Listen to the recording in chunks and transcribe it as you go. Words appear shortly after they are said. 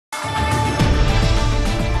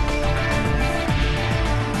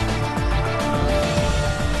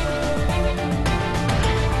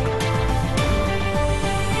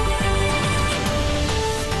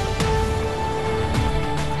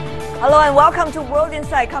and welcome to World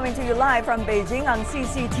Insight, coming to you live from Beijing on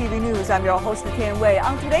CCTV News. I'm your host, Tian Wei.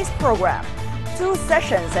 On today's program, 2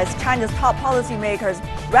 sessions as China's top policymakers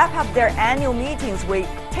wrap up their annual meetings, we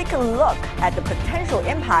take a look at the potential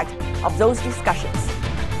impact of those discussions.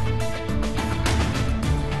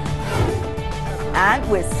 And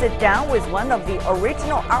we sit down with one of the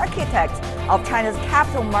original architects of China's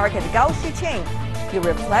capital market, Gao Xiqing. He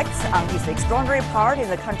reflects on his extraordinary part in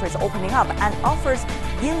the country's opening up and offers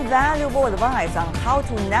invaluable advice on how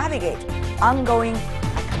to navigate ongoing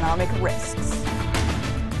economic risks.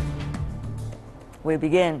 We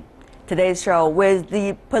begin today's show with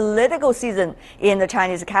the political season in the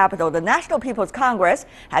Chinese capital. The National People's Congress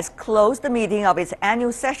has closed the meeting of its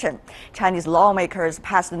annual session. Chinese lawmakers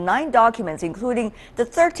passed 9 documents, including the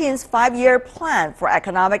 13th five-year plan for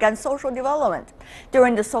economic and social development.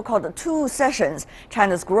 During the so-called 2 sessions,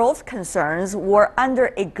 China's growth concerns were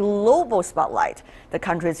under a global spotlight. The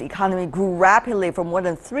country's economy grew rapidly for more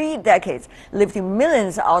than 3 decades, lifting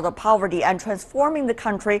millions out of poverty and transforming the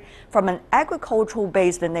country from an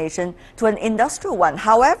agricultural-based nation to an industrial one.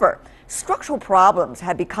 However, structural problems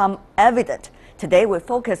have become evident. Today, we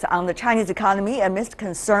focus on the Chinese economy amidst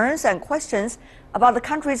concerns and questions about the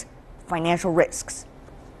country's financial risks.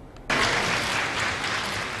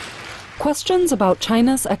 Questions about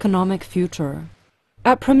China's economic future.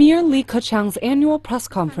 At Premier Li Keqiang's annual press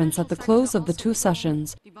conference at the close of the 2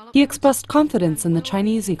 sessions, he expressed confidence in the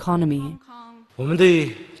Chinese economy. 我们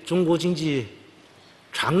对中国经济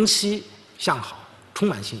长期向好充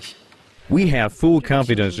满信心。 We have full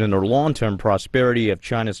confidence in the long-term prosperity of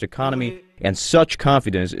China's economy, and such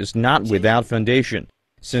confidence is not without foundation,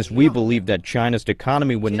 since we believe that China's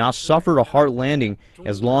economy would not suffer a hard landing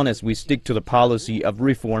as long as we stick to the policy of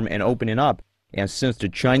reform and opening up, and since the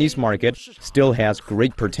Chinese market still has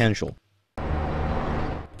great potential.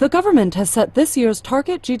 The government has set this year's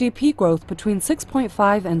target GDP growth between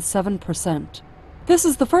 6.5% and 7%. This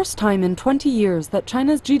is the first time in 20 years that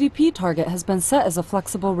China's GDP target has been set as a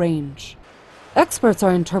flexible range. Experts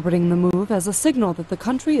are interpreting the move as a signal that the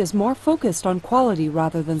country is more focused on quality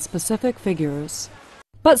rather than specific figures.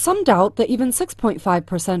 But some doubt that even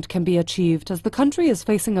 6.5% can be achieved, as the country is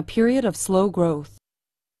facing a period of slow growth.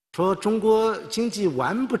 说中国经济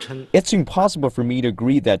完不成。 It's impossible for me to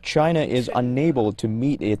agree that China is unable to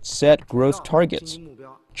meet its set growth targets.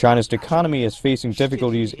 China's economy is facing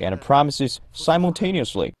difficulties and promises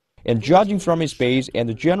simultaneously. And judging from its base and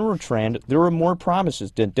the general trend, there are more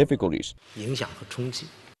promises than difficulties. 影响和冲击。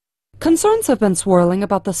 Concerns have been swirling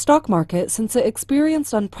about the stock market since it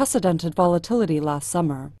experienced unprecedented volatility last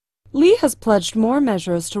summer. Li has pledged more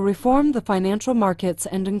measures to reform the financial markets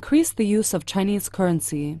and increase the use of Chinese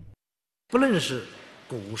currency. 不论是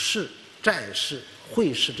股市、债市、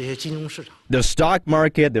汇市这些金融市场。 The stock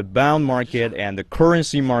market, the bond market, and the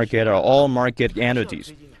currency market are all market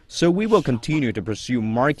entities. So we will continue to pursue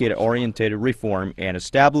market-oriented reform and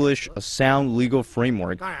establish a sound legal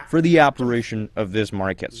framework for the operation of these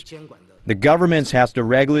markets. The government has the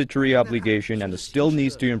regulatory obligation and still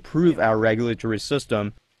needs to improve our regulatory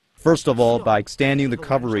system, first of all by extending the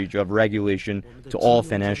coverage of regulation to all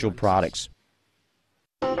financial products.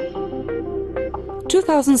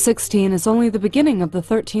 2016 is only the beginning of the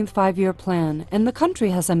 13th five-year plan, and the country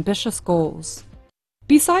has ambitious goals.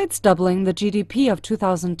 Besides doubling the GDP of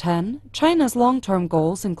 2010, China's long-term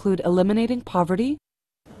goals include eliminating poverty,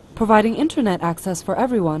 providing internet access for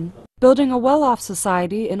everyone, building a well-off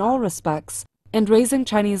society in all respects, and raising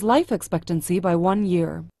Chinese life expectancy by 1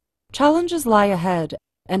 year. Challenges lie ahead,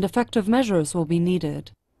 and effective measures will be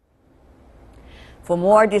needed. For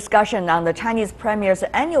more discussion on the Chinese Premier's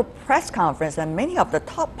annual press conference and many of the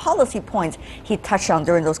top policy points he touched on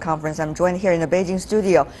during those conferences, I'm joined here in the Beijing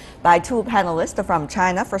studio by 2 panelists from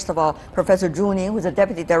China. First of all, Professor Zhu Ning, who is the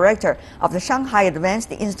Deputy Director of the Shanghai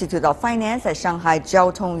Advanced Institute of Finance at Shanghai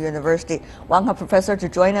Jiao Tong University. Welcome, Professor, to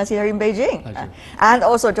join us here in Beijing. And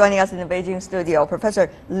also joining us in the Beijing studio, Professor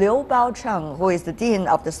Liu Baocheng, who is the Dean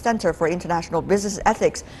of the Center for International Business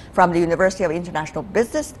Ethics from the University of International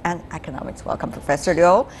Business and Economics. Welcome, Professor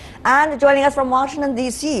Liu. And joining us from Washington,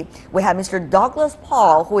 D.C., we have Mr. Douglas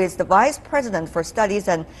Paul, who is the Vice President for Studies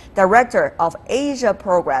and Director of Asia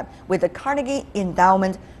Program with the Carnegie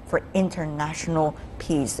Endowment for International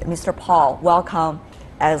Peace. Mr. Paul, welcome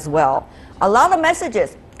as well. A lot of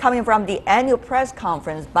messages coming from the annual press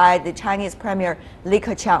conference by the Chinese Premier Li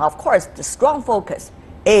Keqiang. Of course, the strong focus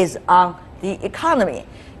is on the economy.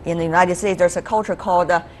 In the United States, there's a culture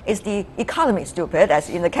called "Is the economy stupid?" as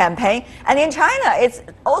in the campaign. And in China, it's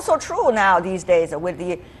also true now these days with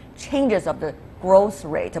the changes of the growth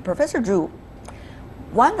rate. Professor Zhu,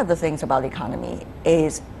 one of the things about the economy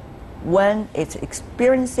is when it's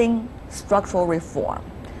experiencing structural reform.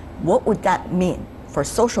 What would that mean for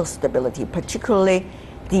social stability, particularly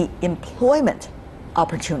the employment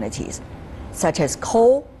opportunities, such as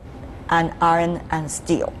coal and iron and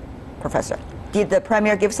steel? Professor, did the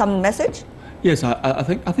Premier give some message? Yes, I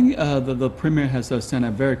think the Premier has sent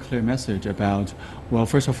a very clear message about, well,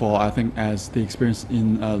 first of all, I think as the experience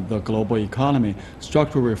in the global economy,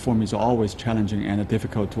 structural reform is always challenging and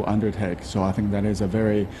difficult to undertake. So I think that is a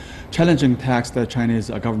very challenging task that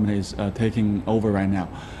Chinese government is taking over right now.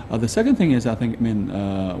 The second thing is, I think,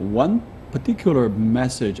 one particular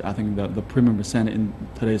message I think that the Premier sent in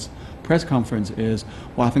today's press conference is,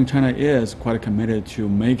 well, I think China is quite committed to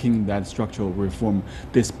making that structural reform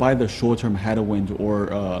despite the short-term headwinds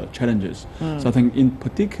or challenges. So I think in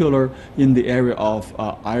particular in the area of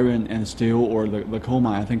iron and steel or the coal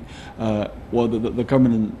mine, I think well, the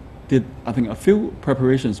government did, I think, a few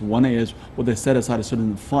preparations. One is, well, they set aside a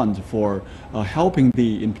certain fund for helping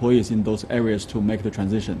the employees in those areas to make the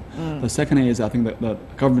transition. The second is, I think that the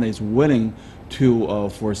government is willing to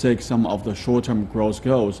forsake some of the short-term growth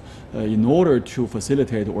goals in order to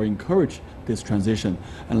facilitate or encourage this transition.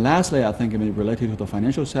 And lastly, I think, related to the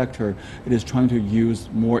financial sector, it is trying to use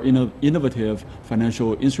more innovative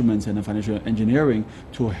financial instruments and financial engineering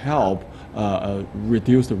to help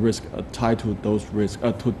reduce the risk tied to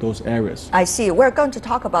those areas. I see. We're going to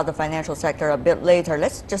talk about the financial sector a bit later.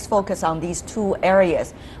 Let's just focus on these two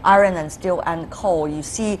areas, iron and steel and coal. You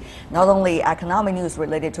see not only economic news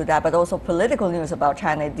related to that, but also political news about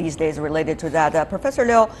China these days related to that. Professor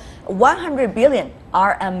Liu, 100 billion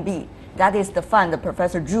RMB, that is the fund that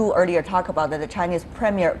Professor Zhu earlier talked about, that the Chinese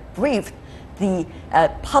Premier briefed the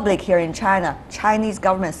public here in China. Chinese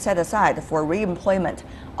government set aside for re-employment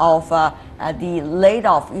of the laid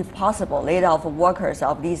off, if possible, laid off workers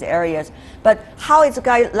of these areas. But how is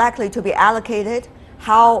it likely to be allocated?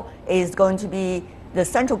 How is going to be the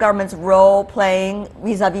central government's role playing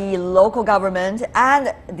vis-a-vis local government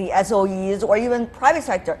and the SOEs or even private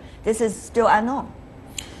sector? This is still unknown.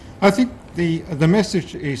 I think the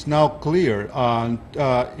message is now clear.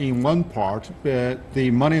 In one part,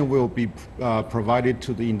 the money will be provided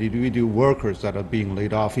to the individual workers that are being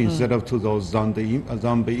laid off instead of to those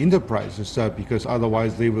zombie enterprises, because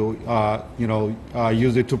otherwise they will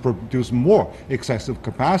use it to produce more excessive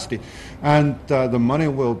capacity, and the money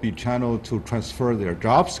will be channeled to transfer their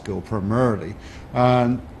job skill primarily.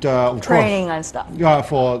 And training and stuff. Yeah,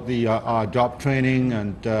 for the job training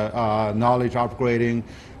and knowledge upgrading.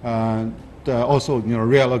 Also,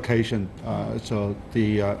 reallocation. So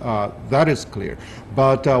that is clear.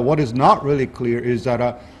 But what is not really clear is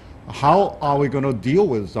that how are we going to deal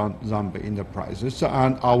with zombie enterprises,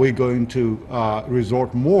 and are we going to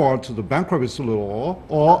resort more to the bankruptcy law,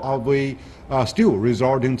 or are we still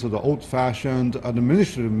resorting to the old-fashioned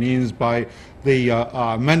administrative means by the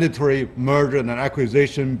mandatory merger and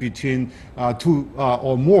acquisition between two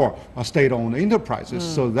or more state-owned enterprises?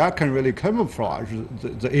 So that can really camouflage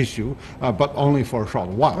the issue, but only for a short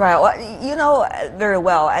while. Right. Well, you know very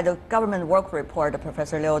well, at the government work report,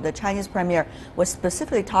 Professor Liu, the Chinese Premier was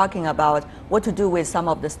specifically talking about what to do with some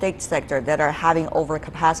of the state sector that are having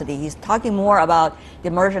overcapacity. He's talking more about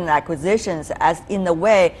the merger and acquisitions as in a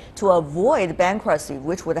way to avoid bankruptcy,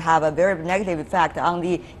 which would have a very negative effect on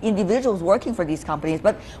the individuals working for these companies.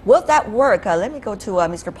 But will that work? Let me go to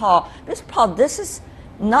Mr. Paul. Mr. Paul, this is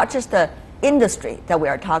not just the industry that we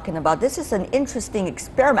are talking about. This is an interesting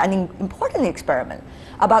experiment, an important experiment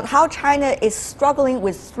about how China is struggling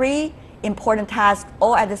with three important tasks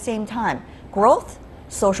all at the same time: growth,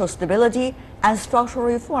 social stability, and structural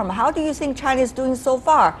reform. How do you think China is doing so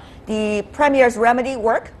far? The Premier's remedy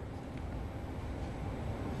work?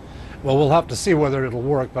 Well, we'll have to see whether it'll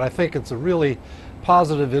work, but I think it's a really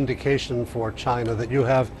positive indication for China that you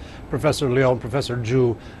have Professor Liu and Professor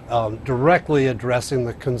Zhu directly addressing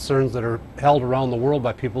the concerns that are held around the world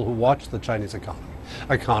by people who watch the Chinese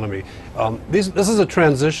economy. This is a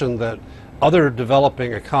transition that other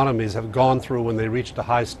developing economies have gone through when they reached a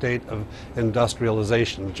high state of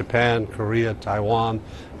industrialization: Japan, Korea, Taiwan,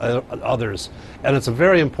 others. And it's a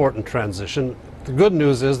very important transition. The good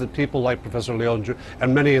news is that people like Professor Liu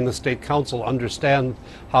and many in the State Council understand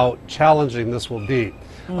how challenging this will be.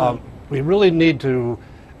 We really need to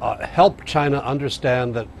help China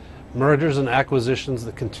understand that mergers and acquisitions,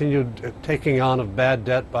 the continued taking on of bad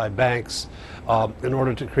debt by banks in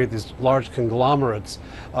order to create these large conglomerates,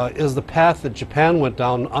 is the path that Japan went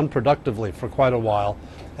down unproductively for quite a while,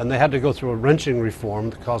 and they had to go through a wrenching reform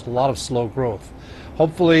that caused a lot of slow growth.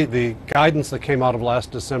 Hopefully the guidance that came out of last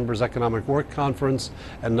December's Economic Work Conference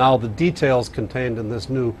and now the details contained in this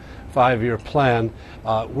new 5-year plan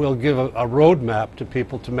will give a roadmap to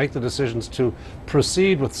people to make the decisions to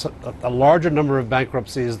proceed with a larger number of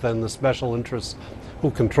bankruptcies than the special interests who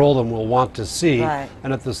control them will want to see, right,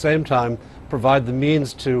 and at the same time provide the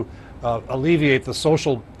means to alleviate the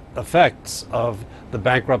social effects of the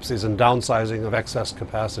bankruptcies and downsizing of excess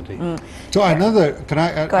capacity. So another, can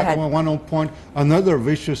I Go ahead. add one more point? Another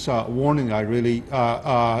vicious warning I really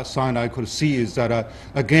sign I could see is that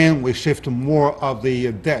again we shift more of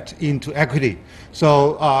the debt into equity.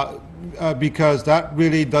 So because that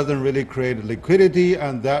really doesn't really create liquidity,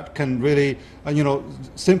 and that can really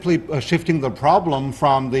simply shifting the problem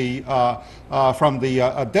from the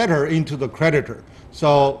debtor into the creditor.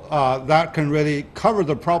 So that can really cover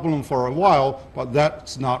the problem for a while, but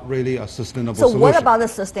that's not really a sustainable So solution. what about the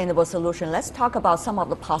sustainable solution? Let's talk about some of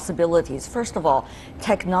the possibilities. First of all,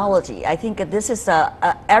 technology. I think this is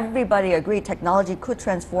everybody agree technology could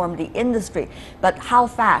transform the industry, but how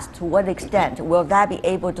fast, to what extent will that be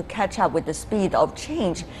able to catch up with the speed of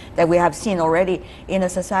change that we have seen already in a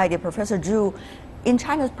society? Professor Zhu, in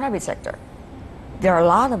China's private sector, there are a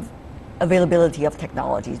lot of availability of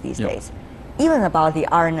technologies these days. Even about the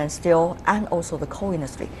iron and steel and also the coal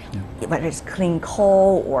industry, whether it's clean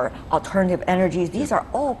coal or alternative energies, these are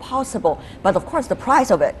all possible. But of course, the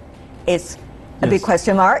price of it is a big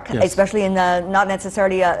question mark, especially in not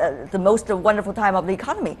necessarily the most wonderful time of the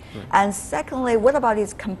economy. And secondly, what about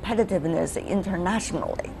its competitiveness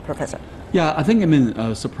internationally, Professor? Yeah, I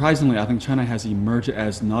think, surprisingly, I think China has emerged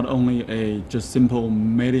as not only a just simple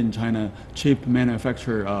made in China cheap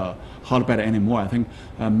manufacturer hotbed anymore. I think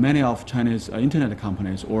many of Chinese internet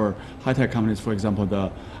companies or high-tech companies, for example,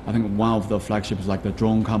 I think one of the flagships like the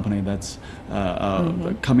drone company that's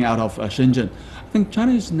coming out of Shenzhen. I think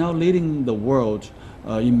China is now leading the world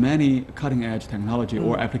in many cutting-edge technology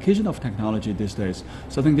or application of technology these days.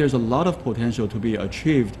 So I think there's a lot of potential to be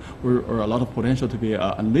achieved or a lot of potential to be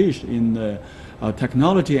unleashed in the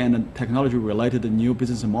technology and technology-related new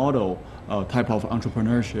business model type of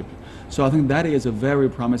entrepreneurship. So I think that is a very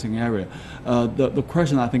promising area. The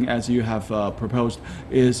question, I think, as you have proposed,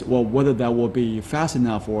 is well, whether that will be fast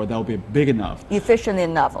enough or that will be big enough. Efficient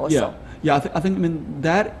enough also. Yeah, I think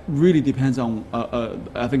that really depends on,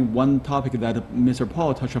 I think one topic that Mr.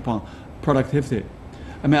 Paul touched upon, productivity.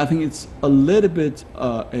 I think it's a little bit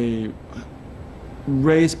a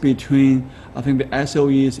race between, I think, the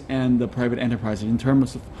SOEs and the private enterprises in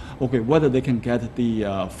terms of, okay, whether they can get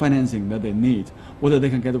the financing that they need, whether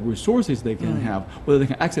they can get the resources they can have, whether they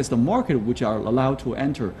can access the market which are allowed to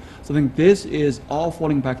enter. So I think this is all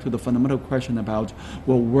falling back to the fundamental question about,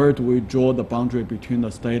 well, where do we draw the boundary between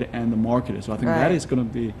the state and the market? So I think that is going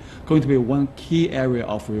to be one key area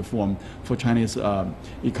of reform for Chinese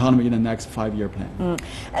economy in the next 5-year plan.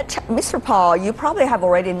 Mr. Paul, you probably have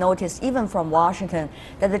already noticed, even from Washington,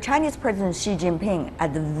 that the Chinese President Xi Jinping,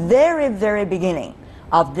 at the very, very beginning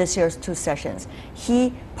of this year's 2 sessions,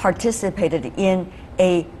 he participated in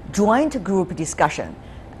a joint group discussion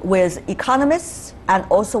with economists and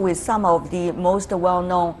also with some of the most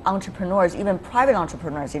well-known entrepreneurs, even private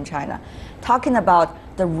entrepreneurs in China, talking about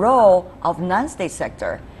the role of non-state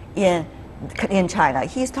sector in China.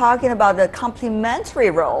 He's talking about the complementary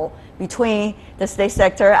role between the state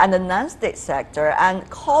sector and the non-state sector, and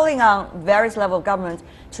calling on various levels of government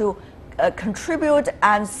to contribute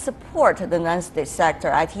and support the non-state sector,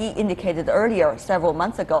 as he indicated earlier several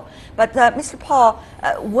months ago. But Mr. Paul,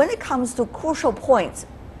 when it comes to crucial points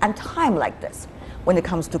and time like this, when it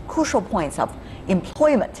comes to crucial points of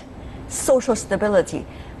employment, social stability,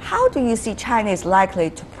 how do you see China is likely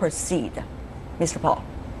to proceed, Mr. Paul?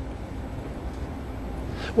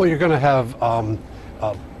 Well, you're going to have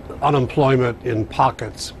unemployment in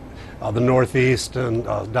pockets. The Northeast and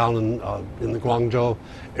down in the Guangzhou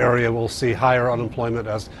area will see higher unemployment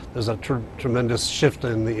as there's a tremendous shift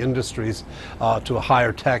in the industries to a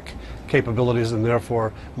higher tech capabilities and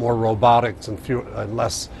therefore more robotics and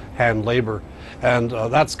less hand labor. And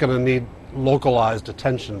that's going to need localized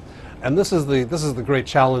attention. And this is the great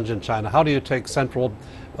challenge in China. How do you take central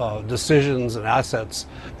decisions and assets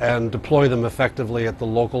and deploy them effectively at the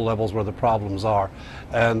local levels where the problems are?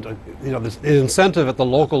 And the incentive at the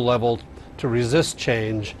local level to resist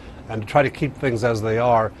change and to try to keep things as they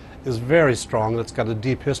are is very strong. It's got a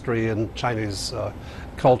deep history in Chinese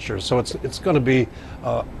culture, so it's going to be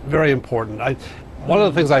very important. One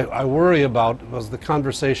of the things I worry about was the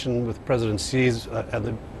conversation with President Xi's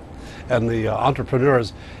and the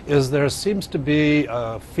entrepreneurs is there seems to be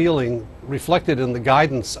a feeling reflected in the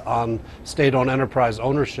guidance on state-owned enterprise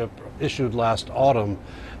ownership issued last autumn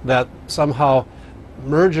that somehow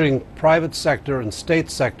merging private sector and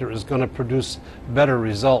state sector is going to produce better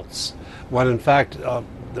results, when in fact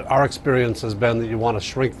our experience has been that you want to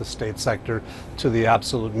shrink the state sector to the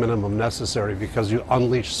absolute minimum necessary because you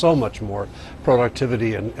unleash so much more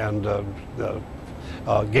productivity and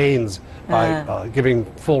gains by giving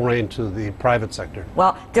full rein to the private sector.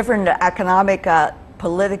 Well, different economic,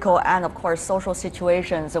 political, and of course social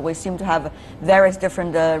situations, we seem to have various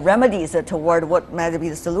different remedies toward what might be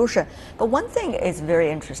the solution. But one thing is very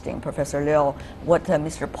interesting, Professor Liu, what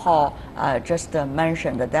Mr. Paul just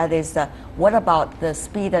mentioned, that is what about the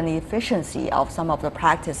speed and efficiency of some of the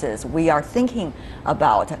practices we are thinking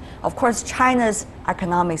about. Of course, China's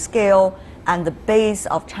economic scale and the base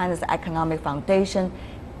of China's economic foundation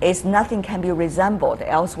is nothing can be resembled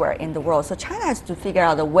elsewhere in the world. So China has to figure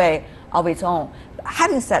out a way of its own.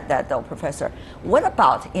 Having said that though, Professor, what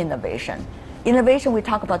about innovation? Innovation, we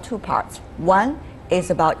talk about two parts. One is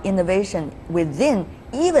about innovation within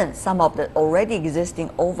even some of the already existing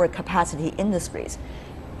overcapacity industries.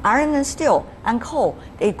 Iron and steel and coal,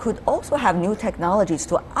 they could also have new technologies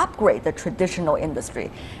to upgrade the traditional industry.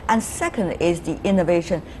 And second is the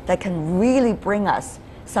innovation that can really bring us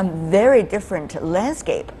some very different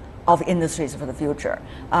landscape of industries for the future,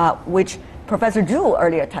 which Professor Zhu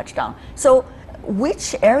earlier touched on. So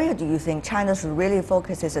which area do you think China should really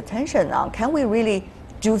focus its attention on? Can we really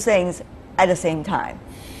do things at the same time?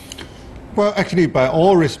 Well, actually, by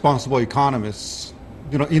all responsible economists,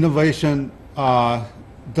 innovation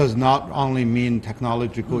does not only mean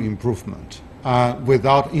technological improvement.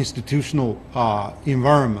 Without institutional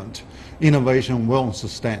environment, innovation won't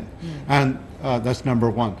sustain. And that's number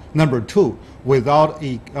one. Number two, without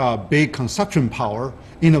a big consumption power,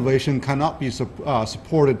 innovation cannot be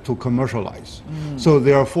supported to commercialize. So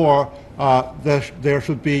therefore, there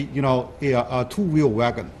should be a two-wheel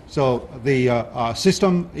wagon. So the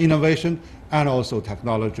system innovation and also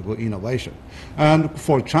technological innovation. And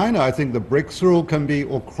for China, I think the breakthrough can be,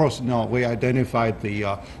 of course, we identified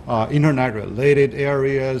the internet-related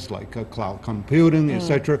areas like cloud computing,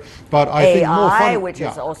 etc. But I think AI, which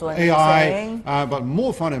is also a new thing. But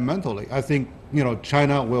more fundamentally, I think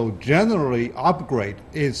China will generally upgrade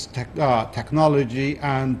its technology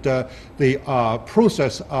and the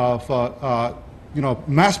process of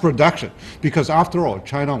mass production, because after all,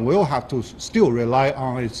 China will have to still rely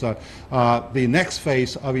on its the next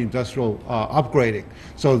phase of industrial upgrading.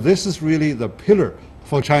 So this is really the pillar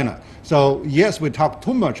for China. So yes, we talk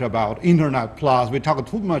too much about Internet Plus, we talk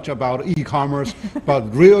too much about e-commerce,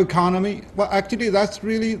 but real economy, well, actually that's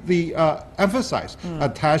really the emphasis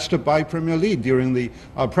attached by Premier Li during the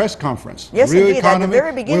press conference. Yes, real indeed, economy at the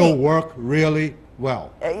very beginning, will work really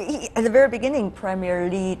well. At the very beginning, Premier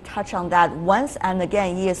Li touched on that once and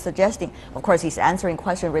again. He is suggesting, of course, he's answering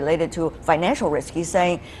questions related to financial risk. He's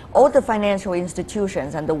saying all the financial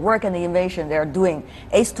institutions and the work and the innovation they're doing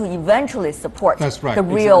is to eventually support the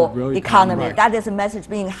real economy. Right. That is a message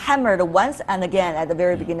being hammered once and again at the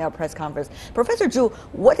very beginning of press conference. Professor Zhu,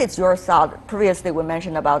 what is your thought? Previously, we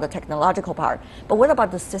mentioned about the technological part, but what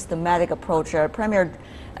about the systematic approach? Premier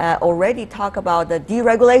already talked about the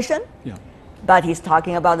deregulation. Yeah. But he's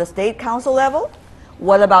talking about the state council level.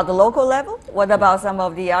 What about the local level? What about some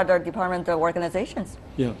of the other departmental organizations?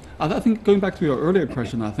 Yeah, I think going back to your earlier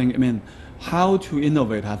question, I mean, how to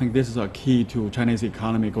innovate, I think this is a key to Chinese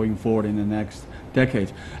economy going forward in the next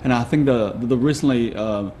decade. And I think the recently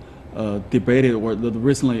debated or the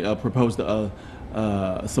recently proposed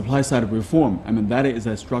supply side reform, I mean, that is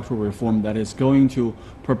a structural reform that is going to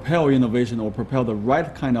propel innovation or propel the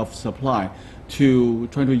right kind of supply to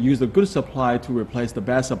trying to use the good supply to replace the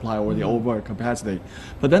bad supply or the over capacity.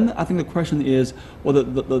 But then I think the question is, well,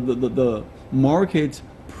 the market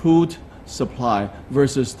put supply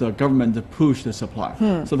versus the government push the supply.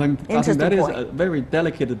 So I think that is a very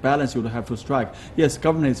delicate balance you would have to strike. Yes,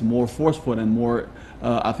 government is more forceful and more,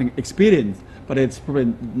 I think, experienced, but it's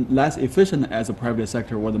probably less efficient as a private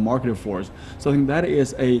sector or the market force. So I think that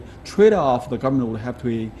is a trade-off the government would have to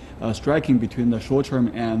be striking between the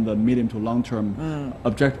short-term and the medium to long-term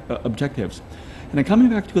objectives. And then coming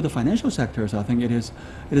back to the financial sectors, I think it is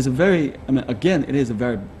a very, I mean, again, it is a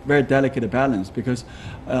very, very delicate balance because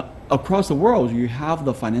across the world, you have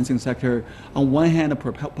the financing sector on one hand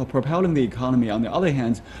propelling the economy, on the other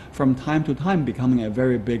hand, from time to time becoming a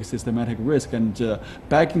very big systematic risk and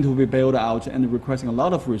begging to be bailed out and requesting a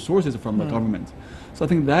lot of resources from the government. So I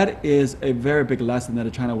think that is a very big lesson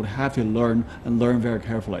that China would have to learn, and learn very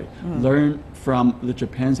carefully. Learn from the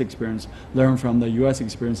Japan's experience, learn from the US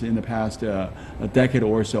experience in the past a decade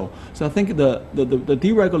or so. So I think the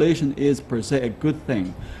deregulation is per se a good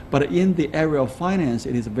thing. But in the area of finance,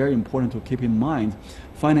 it is very important to keep in mind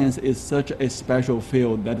finance is such a special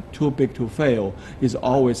field that too big to fail is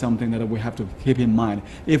always something that we have to keep in mind.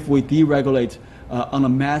 If we deregulate on a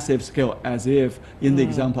massive scale, as if in the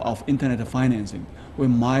example of internet financing, we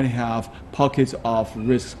might have pockets of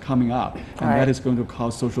risks coming up, and that is going to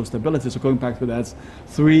cause social stability. So going back to that,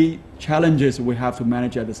 three challenges we have to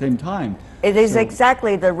manage at the same time. It is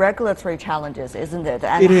exactly the regulatory challenges, isn't it?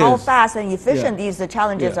 And how fast and efficient these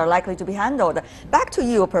challenges are likely to be handled. Back to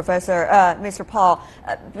you, Professor, Mr. Paul,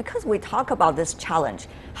 because we talk about this challenge,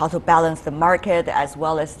 how to balance the market as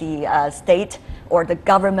well as the state or the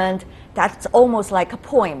government. That's almost like a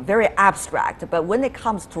poem, very abstract. But when it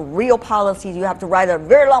comes to real policies, you have to write a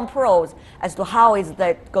very long prose as to how is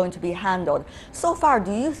that going to be handled. So far,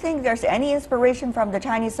 do you think there's any inspiration from the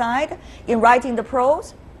Chinese side in writing the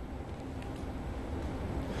prose?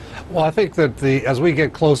 Well, I think that as we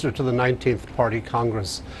get closer to the 19th Party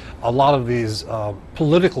Congress, a lot of these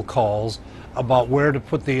political calls about where to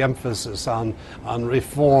put the emphasis on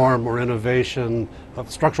reform or innovation,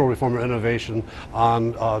 structural reform or innovation,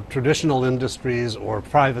 on traditional industries or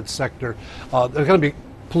private sector. There are going to be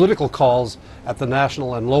political calls at the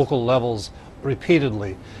national and local levels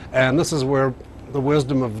repeatedly. And this is where the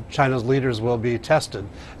wisdom of China's leaders will be tested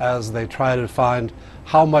as they try to find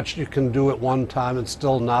how much you can do at one time and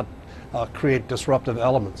still not create disruptive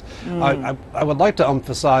elements. I would like to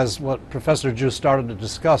emphasize what Professor Zhu started to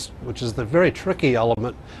discuss, which is the very tricky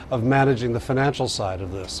element of managing the financial side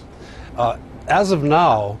of this. As of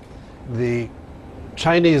now, the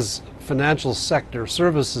Chinese financial sector,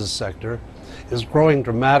 services sector, is growing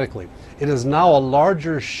dramatically. It is now a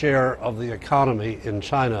larger share of the economy in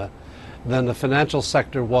China than the financial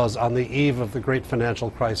sector was on the eve of the great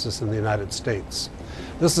financial crisis in the United States.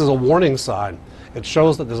 This is a warning sign. It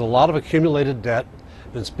shows that there's a lot of accumulated debt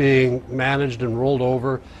that's being managed and rolled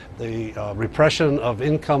over. The repression of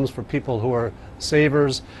incomes for people who are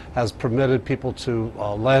savers has permitted people to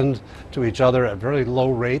lend to each other at very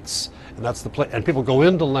low rates, and that's and people go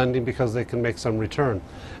into lending because they can make some return.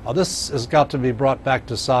 This has got to be brought back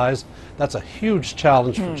to size. That's a huge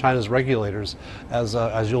challenge for China's regulators, as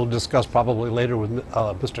you'll discuss probably later with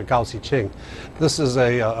Mr. Gao Xiqing. This is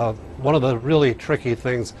one of the really tricky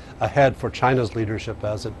things ahead for China's leadership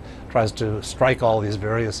as it tries to strike all these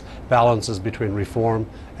various balances between reform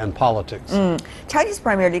and politics. Chinese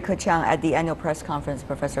Premier Li Keqiang at the annual press conference,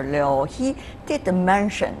 Professor Liu, he did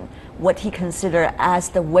mention what he considered as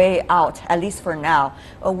the way out, at least for now,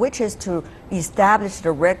 which is to establish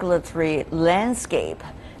the regulatory landscape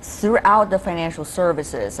throughout the financial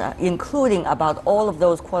services, including about all of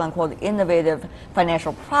those quote-unquote innovative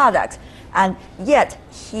financial products. And yet,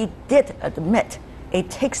 he did admit it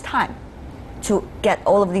takes time to get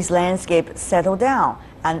all of these landscapes settled down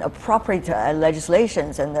and appropriate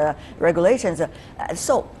legislations and regulations.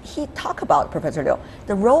 So he talked about, Professor Liu,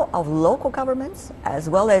 the role of local governments as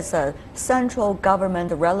well as central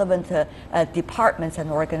government relevant departments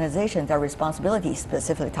and organizations, their responsibility.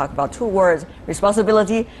 Specifically talk about two words,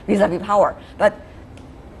 responsibility vis-a-vis power. But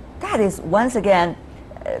that is once again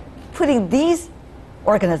putting these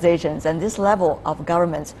organizations and this level of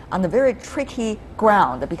governments on a very tricky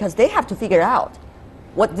ground, because they have to figure out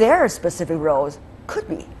what their specific roles could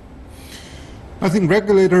be. I think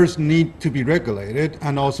regulators need to be regulated,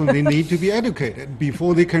 and also they need to be educated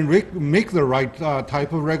before they can make the right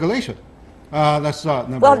type of regulation. That's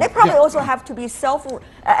number well, they probably also have to be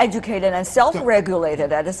self-educated and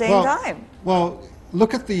self-regulated at the same time. Well,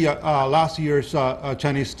 look at the last year's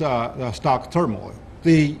Chinese stock turmoil.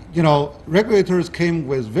 The regulators came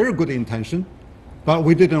with very good intention, but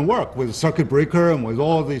we didn't work with circuit breaker and with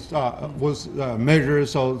all these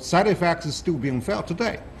measures. So side effects is still being felt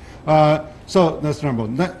today. So that's number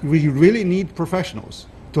one. We really need professionals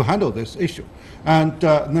to handle this issue. And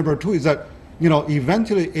number two is that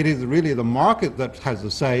eventually it is really the market that has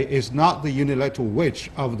the say. It's not the unilateral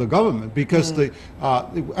wish of the government, because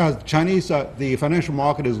as Chinese the financial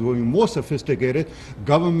market is growing more sophisticated,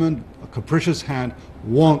 government capricious hand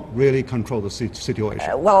won't really control the situation.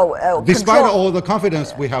 Despite control, all the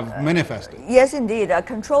confidence we have manifested. Yes, indeed.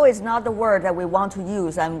 Control is not the word that we want to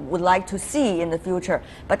use and would like to see in the future,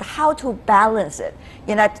 but how to balance it.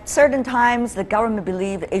 At certain times, the government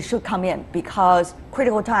believes it should come in because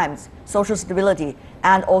critical times, social stability,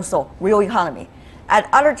 and also real economy. At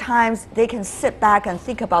other times, they can sit back and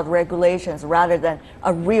think about regulations rather than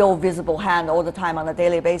a real visible hand all the time on a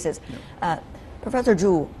daily basis. Professor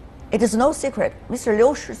Zhu, it is no secret. Mr.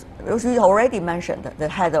 Liu Shui already mentioned,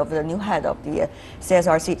 the new head of the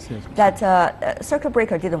CSRC, that circuit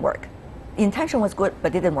breaker didn't work. Intention was good,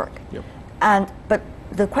 but didn't work. Yep. But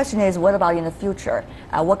the question is, what about in the future?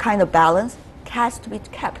 What kind of balance has to be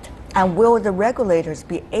kept? And will the regulators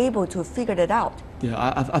be able to figure it out?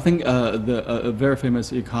 Yeah, I think a very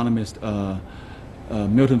famous economist,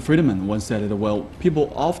 Milton Friedman, once said that, well,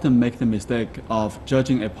 people often make the mistake of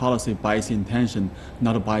judging a policy by its intention,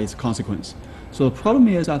 not by its consequence. So the problem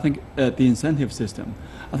is, I think, the incentive system.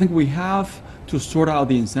 I think we have to sort out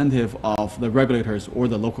the incentive of the regulators or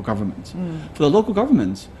the local governments. For the local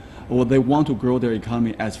governments, well, they want to grow their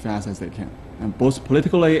economy as fast as they can. And both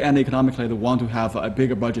politically and economically, they want to have a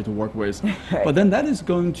bigger budget to work with. Right. But then that is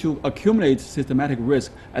going to accumulate systematic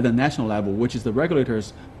risk at the national level, which is the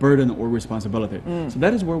regulators' burden or responsibility. So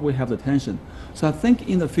that is where we have the tension. So I think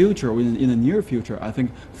in the future, in the near future, I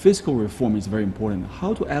think fiscal reform is very important.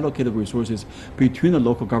 How to allocate the resources between the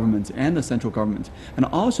local governments and the central government. And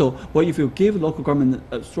also, well, if you give local government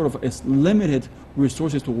sort of its limited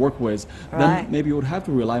resources to work with, then maybe you would have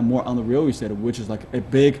to rely more on the real estate, which is like a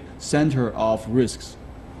big center of risks.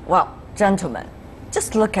 Well, gentlemen,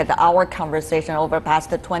 just look at our conversation over the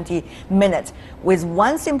past 20 minutes. With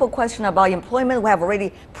one simple question about employment, we have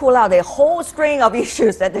already pulled out a whole string of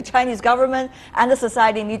issues that the Chinese government and the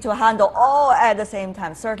society need to handle all at the same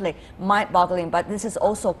time. Certainly mind-boggling, but this is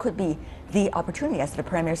also could be the opportunity, as the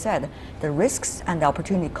Premier said. The risks and the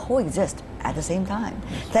opportunity coexist at the same time.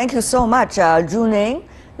 Thank you so much, Zhu Ning,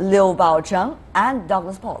 Liu Baocheng, and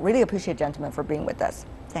Douglas Paul. Really appreciate, gentlemen, for being with us.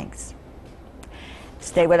 Thanks.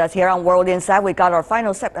 Stay with us here on World Insight. We got our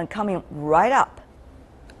final segment coming right up.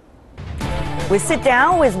 We sit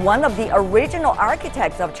down with one of the original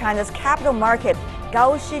architects of China's capital market,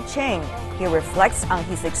 Gao Xiqing. He reflects on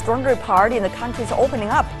his extraordinary part in the country's opening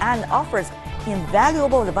up and offers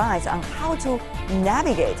invaluable advice on how to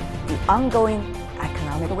navigate the ongoing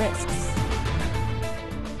economic risks.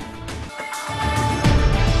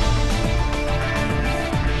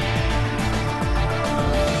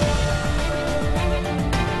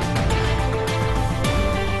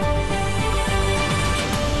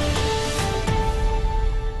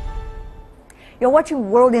 You're watching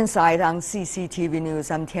World Insight on CCTV News.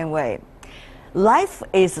 I'm Tian Wei. Life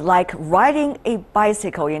is like riding a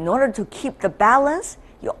bicycle. In order to keep the balance,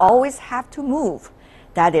 you always have to move.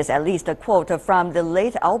 That is at least a quote from the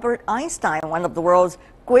late Albert Einstein, one of the world's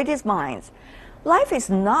greatest minds. Life is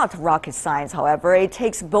not rocket science, however. It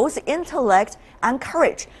takes both intellect and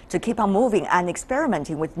courage to keep on moving and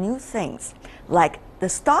experimenting with new things, like the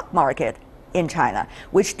stock market in China,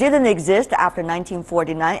 which didn't exist after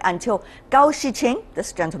 1949 until Gao Xiqing,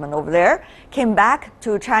 this gentleman over there, came back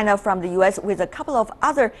to China from the US with a couple of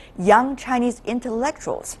other young Chinese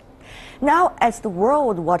intellectuals. Now, as the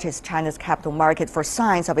world watches China's capital market for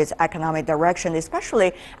signs of its economic direction,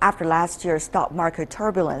 especially after last year's stock market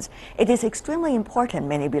turbulence, it is extremely important,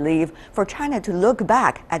 many believe, for China to look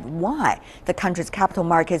back at why the country's capital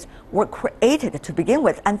markets were created to begin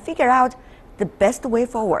with and figure out the best way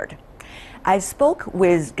forward. I spoke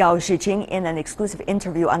with Gao Xiqing in an exclusive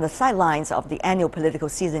interview on the sidelines of the annual political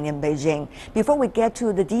season in Beijing. Before we get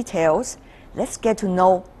to the details, let's get to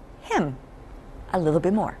know him a little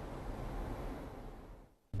bit more.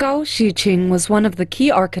 Gao Xiqing was one of the key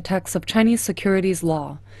architects of Chinese securities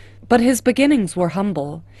law, but his beginnings were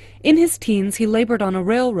humble. In his teens, he labored on a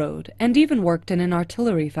railroad and even worked in an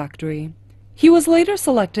artillery factory. He was later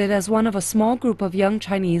selected as one of a small group of young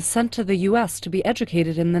Chinese sent to the U.S. to be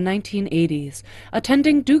educated in the 1980s,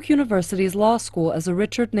 attending Duke University's law school as a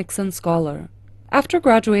Richard Nixon scholar. After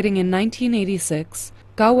graduating in 1986,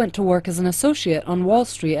 Gao went to work as an associate on Wall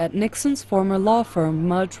Street at Nixon's former law firm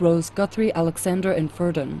Mudge, Rose, Guthrie, Alexander &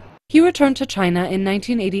 Furden. He returned to China in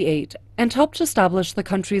 1988 and helped establish the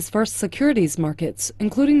country's first securities markets,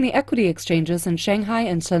 including the equity exchanges in Shanghai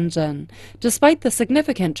and Shenzhen, despite the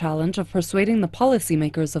significant challenge of persuading the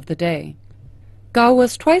policymakers of the day. Gao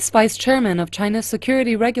was twice vice chairman of China's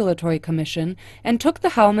Security Regulatory Commission and took the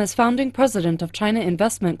helm as founding president of China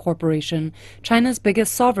Investment Corporation, China's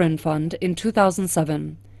biggest sovereign fund, in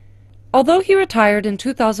 2007. Although he retired in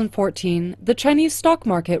 2014, the Chinese stock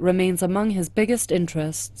market remains among his biggest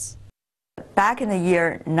interests. Back in the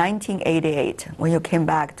year 1988, when you came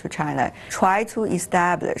back to China, try to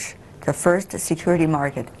establish the first security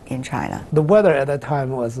market in China. The weather at that time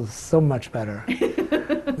was so much better.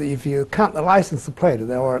 If you count the license plate,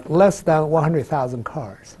 there were less than 100,000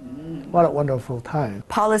 cars. What a wonderful time.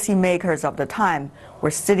 Policymakers of the time were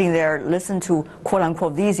sitting there, listening to, quote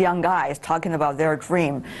unquote, these young guys talking about their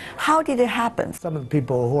dream. How did it happen? Some of the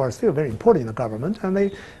people who are still very important in the government, and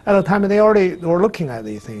at the time they already were looking at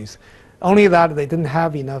these things. Only that they didn't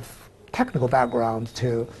have enough technical background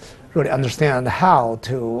to really understand how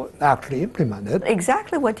to actually implement it.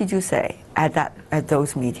 Exactly what did you say at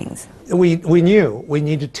those meetings? We knew we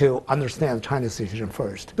needed to understand China's situation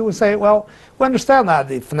first. We would say, well, we understand that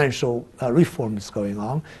the financial reform is going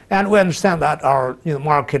on, and we understand that our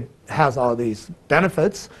market has all these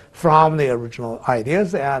benefits from the original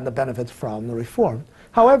ideas and the benefits from the reform.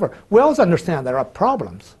 However, we also understand there are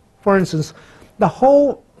problems. For instance, the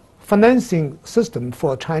whole financing system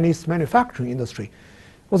for Chinese manufacturing industry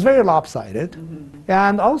was very lopsided,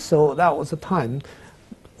 and also that was a time,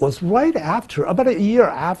 was right after, about a year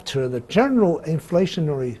after the general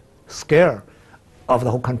inflationary scare of the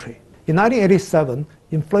whole country. In 1987,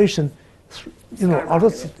 inflation,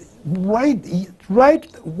 almost right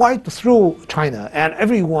through China, and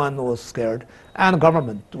everyone was scared, and the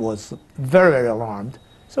government was very, very alarmed.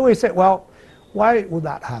 So we said, well, why would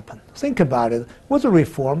that happen? Think about it. With the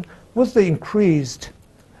reform, with the increased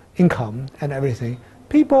income and everything,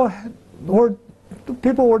 people were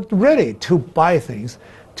ready to buy things,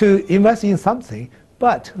 to invest in something,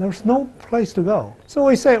 but there's no place to go. So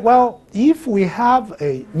we say, well, if we have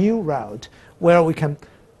a new route where we can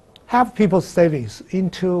have people's savings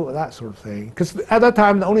into that sort of thing, because at that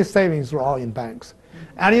time the only savings were all in banks,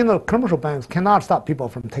 and commercial banks cannot stop people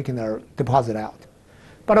from taking their deposit out.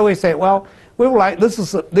 But we say, well, we would like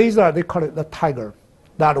they call it the tiger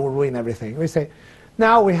that will ruin everything. We say,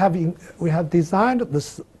 now we have designed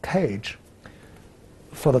this cage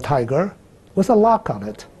for the tiger with a lock on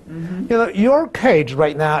it. Your cage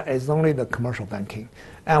right now is only the commercial banking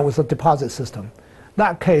and with a deposit system.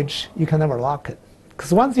 That cage, you can never lock it.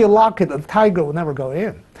 Because once you lock it, the tiger will never go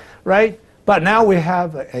in, right? But now we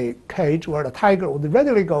have a cage where the tiger will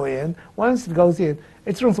readily go in. Once it goes in,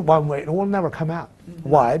 it's just one way. It will never come out.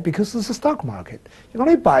 Why? Because it's a stock market. You can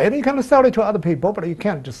only buy it, you can sell it to other people, but you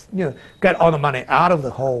can't just get all the money out of the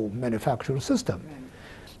whole manufacturing system.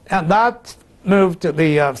 And that moved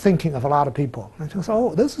the thinking of a lot of people. And they said,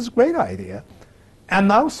 oh, this is a great idea.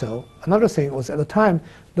 And also, another thing was at the time,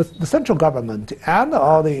 the central government and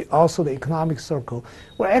also the economic circle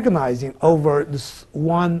were agonizing over this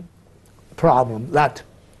one problem that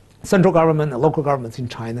central government and local governments in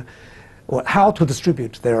China, how to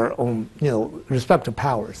distribute their own, respective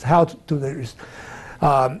powers, how to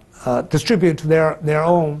distribute their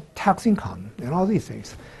own tax income and all these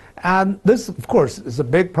things. And this, of course, is a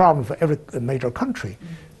big problem for every major country.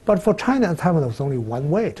 But for China at the time, there was only one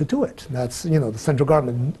way to do it. That's, the central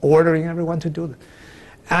government ordering everyone to do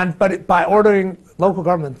it. But by ordering local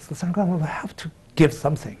governments, the central government would have to give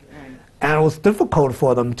something. And it was difficult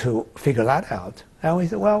for them to figure that out. And we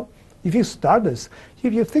said, well, if you start this,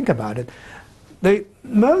 if you think about it, the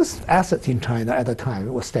most assets in China at the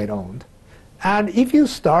time were state-owned. And if you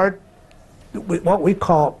start with what we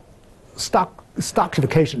call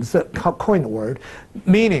stockification, it's a coined word,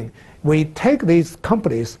 meaning we take these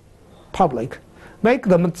companies public, make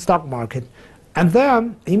them a stock market, and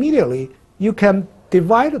then immediately you can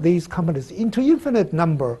divide these companies into infinite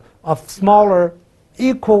number of smaller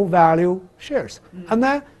equal value shares. And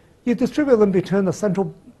then you distribute them between the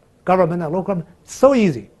central government and local government. So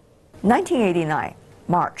easy. 1989,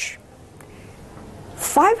 March.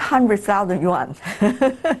 500,000 yuan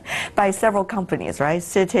by several companies, right?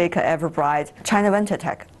 CITIC, Everbright, China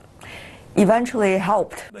Venture-Tech. Eventually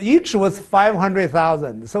helped. Each was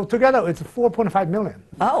 500,000. So together it's 4.5 million.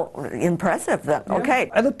 Oh, impressive then. Yeah. Okay.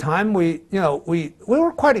 At the time, we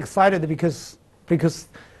were quite excited because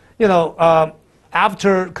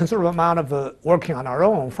after a considerable amount of working on our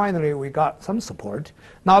own, finally we got some support.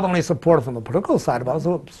 Not only support from the political side, but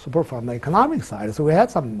also support from the economic side. So we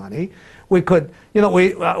had some money. We could,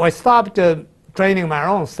 I stopped draining my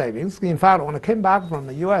own savings. In fact, when I came back from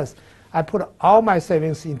the U.S., I put all my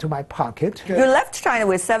savings into my pocket. You left China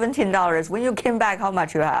with $17. When you came back, how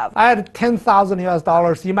much you have? I had 10,000 US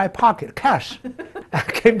dollars in my pocket, cash. I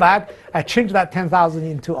came back, I changed that 10,000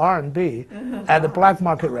 into RMB at the black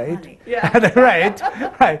market rate. Yeah. At the rate,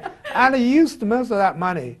 right. And I used most of that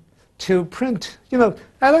money to print, at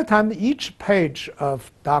that time, each page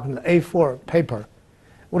of document, A4 paper,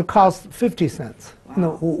 would cost 50 cents,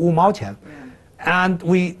 5毛钱. And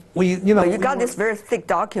we you know. But you got this very thick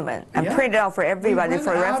document and printed out for everybody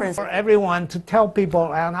for reference. For everyone to tell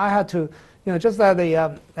people, and I had to, just at the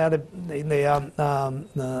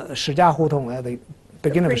Shijia Hutong, at the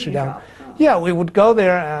beginning of Shijia. Yeah, we would go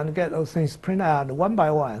there and get those things printed out one by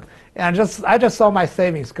one, and I just saw my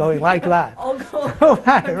savings going like that. All go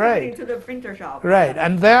right. to the printer shop. Right,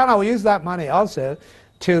 and then I will use that money also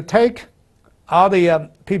to take all the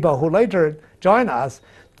people who later join us,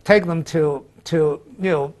 take them to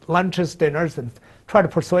lunches, dinners, and try to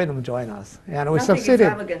persuade them to join us. And we succeeded.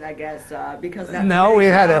 Extravagant, I guess, because that's no, we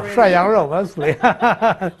had a fried yang rou mostly.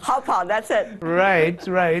 Hao Pao, that's it. Right.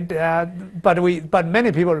 But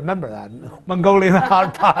many people remember that Mongolian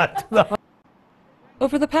hot pot.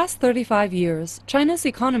 Over the past 35 years, China's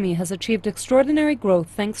economy has achieved extraordinary growth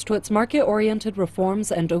thanks to its market-oriented reforms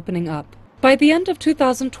and opening up. By the end of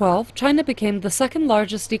 2012, China became the second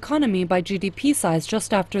largest economy by GDP size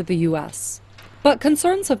just after the US. But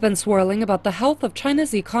concerns have been swirling about the health of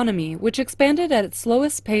China's economy, which expanded at its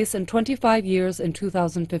slowest pace in 25 years in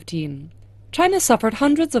 2015. China suffered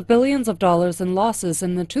hundreds of billions of dollars in losses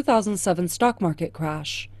in the 2007 stock market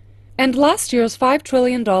crash. And last year's $5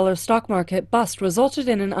 trillion stock market bust resulted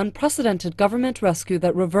in an unprecedented government rescue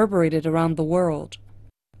that reverberated around the world.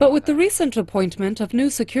 But with the recent appointment of new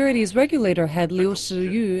securities regulator head Liu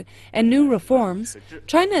Shiyu and new reforms,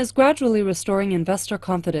 China is gradually restoring investor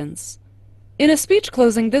confidence. In a speech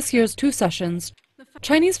closing this year's two sessions,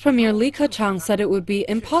 Chinese Premier Li Keqiang said it would be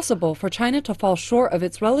impossible for China to fall short of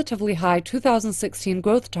its relatively high 2016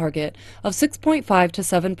 growth target of 6.5 to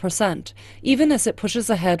 7%, even as it pushes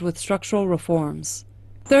ahead with structural reforms.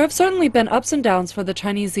 There have certainly been ups and downs for the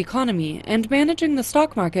Chinese economy, and managing the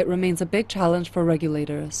stock market remains a big challenge for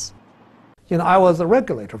regulators. I was a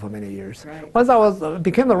regulator for many years. Right. Once I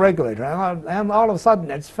became a regulator, and all of a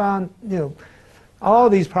sudden it's found,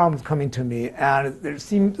 all these problems coming to me, and there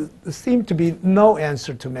seemed to be no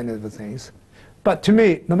answer to many of the things. But to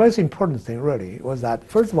me, the most important thing really was that,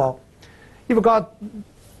 first of all, you've got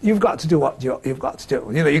to do what you've got to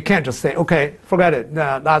do. You can't just say, okay, forget it.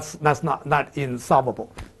 No, that's not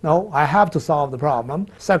insolvable. No, I have to solve the problem.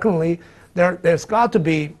 Secondly, there's got to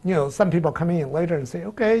be, some people coming in later and say,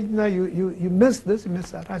 okay, you missed this, you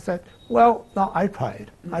missed that. I said, well, no, I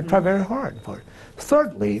tried. I tried very hard for it.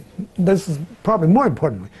 Thirdly, this is probably more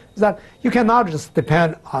importantly, is that you cannot just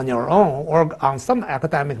depend on your own or on some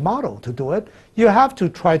academic model to do it. You have to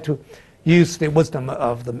try to use the wisdom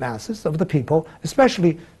of the masses, of the people,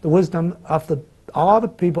 especially the wisdom of all the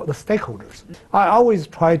people, the stakeholders. I always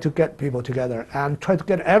try to get people together and try to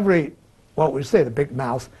get the big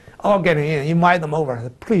mouths, all getting in, invite them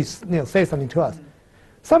over, please, say something to us.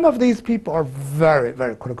 Some of these people are very,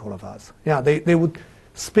 very critical of us. They would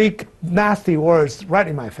speak nasty words right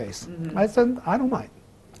in my face. I said, I don't mind,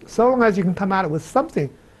 so long as you can come out with something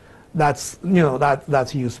that's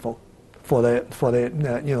that's useful for the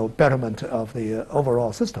betterment of the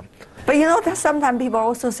overall system. But that sometimes people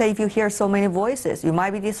also say if you hear so many voices, you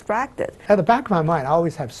might be distracted. At the back of my mind, I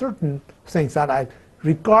always have certain things that I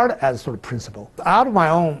regard as sort of principle. Out of my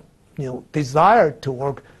own desire to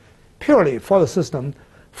work purely for the system,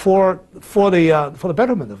 for the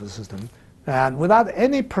betterment of the system, and without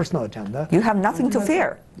any personal agenda. You have nothing to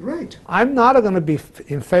fear. Right. I'm not going to be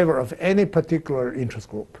in favor of any particular interest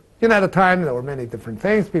group. At the time, there were many different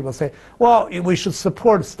things. People say, well, we should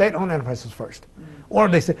support state-owned enterprises first. Or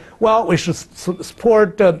they say, well, we should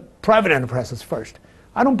support private enterprises first.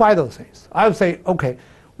 I don't buy those things. I would say, okay,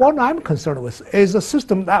 what I'm concerned with is a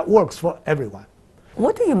system that works for everyone.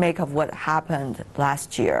 What do you make of what happened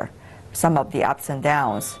last year, some of the ups and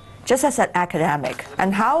downs, just as an academic?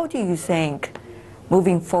 And how do you think,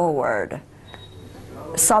 moving forward,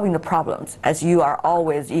 solving the problems, as you are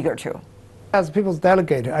always eager to? As People's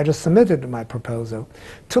Delegate, I just submitted my proposal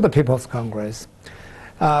to the People's Congress.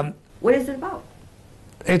 What is it about?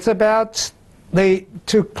 It's about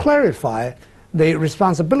to clarify the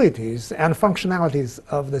responsibilities and functionalities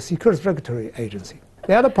of the Securities Regulatory Agency.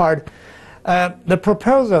 The other part, the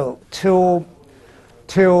proposal to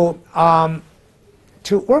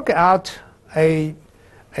work out a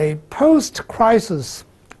post-crisis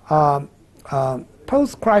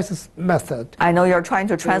method. I know you're trying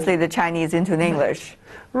to translate the Chinese into English.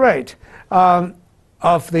 Right, of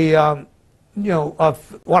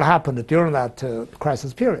what happened during that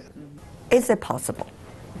crisis period. Is it possible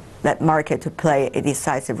that market to play a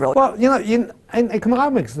decisive role? Well, in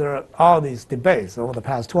economics, there are all these debates over the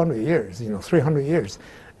past 200 years, 300 years.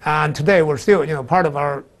 And today we're still, part of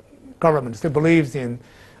our government still believes in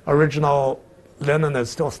original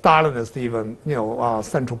Leninist or Stalinist even,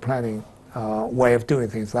 central planning way of doing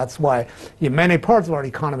things. That's why in many parts of our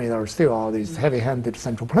economy there are still all these heavy-handed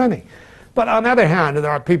central planning. But on the other hand,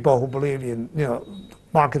 there are people who believe in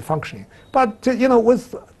market functioning. But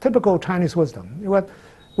with typical Chinese wisdom,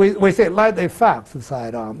 we say let the facts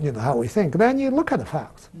decide on how we think. Then you look at the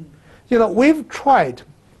facts. We've tried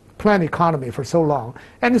plan economy for so long,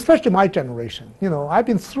 and especially my generation. I've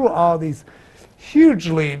been through all these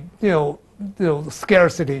hugely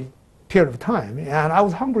scarcity period of time, and I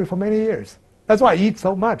was hungry for many years. That's why I eat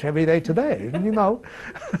so much every day today.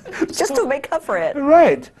 Just to make up for it.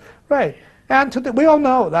 Right. And we all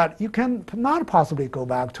know that you can not possibly go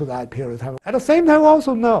back to that period of time. At the same time, we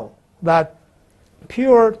also know that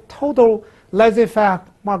pure, total, laissez-faire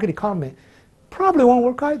market economy probably won't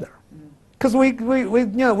work either. Because we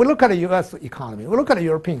look at the U.S. economy, we look at the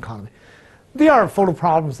European economy. They are full of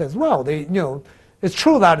problems as well. It's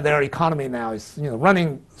true that their economy now is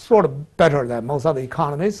running sort of better than most other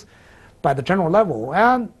economies by the general level,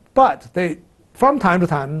 but from time to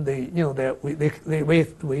time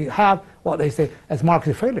we have what they say as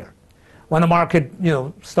market failure. When the market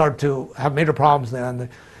start to have major problems, then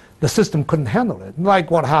the system couldn't handle it, like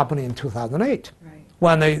what happened in 2008,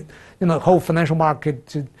 when the whole financial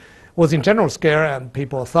market was in general scare, and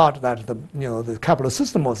people thought that the capitalist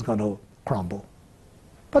system was going to crumble,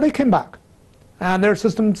 but they came back, and their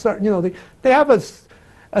systems are, they have a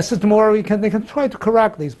system where they can try to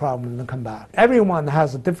correct these problems and come back. Everyone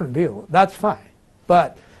has a different view. That's fine,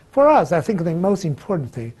 but for us, I think the most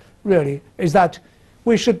important thing really is that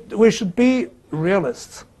we should be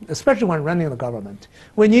realists, especially when running the government.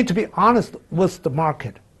 We need to be honest with the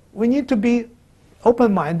market. We need to be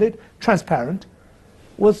open-minded, transparent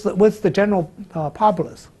with the general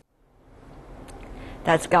populace.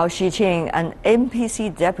 That's Gao Xiqing, an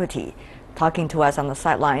NPC deputy, talking to us on the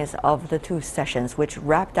sidelines of the two sessions, which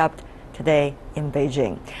wrapped up today in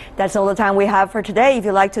Beijing. That's all the time we have for today. If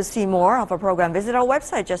you'd like to see more of our program, visit our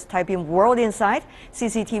website. Just type in World Insight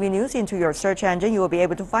CCTV News into your search engine. You will be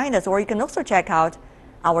able to find us, or you can also check out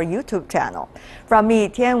our YouTube channel. From me,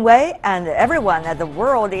 Tian Wei, and everyone at the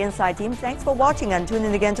World Insight team, thanks for watching, and tune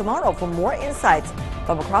in again tomorrow for more insights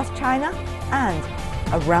from across China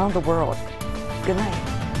and around the world. Good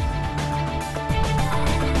night.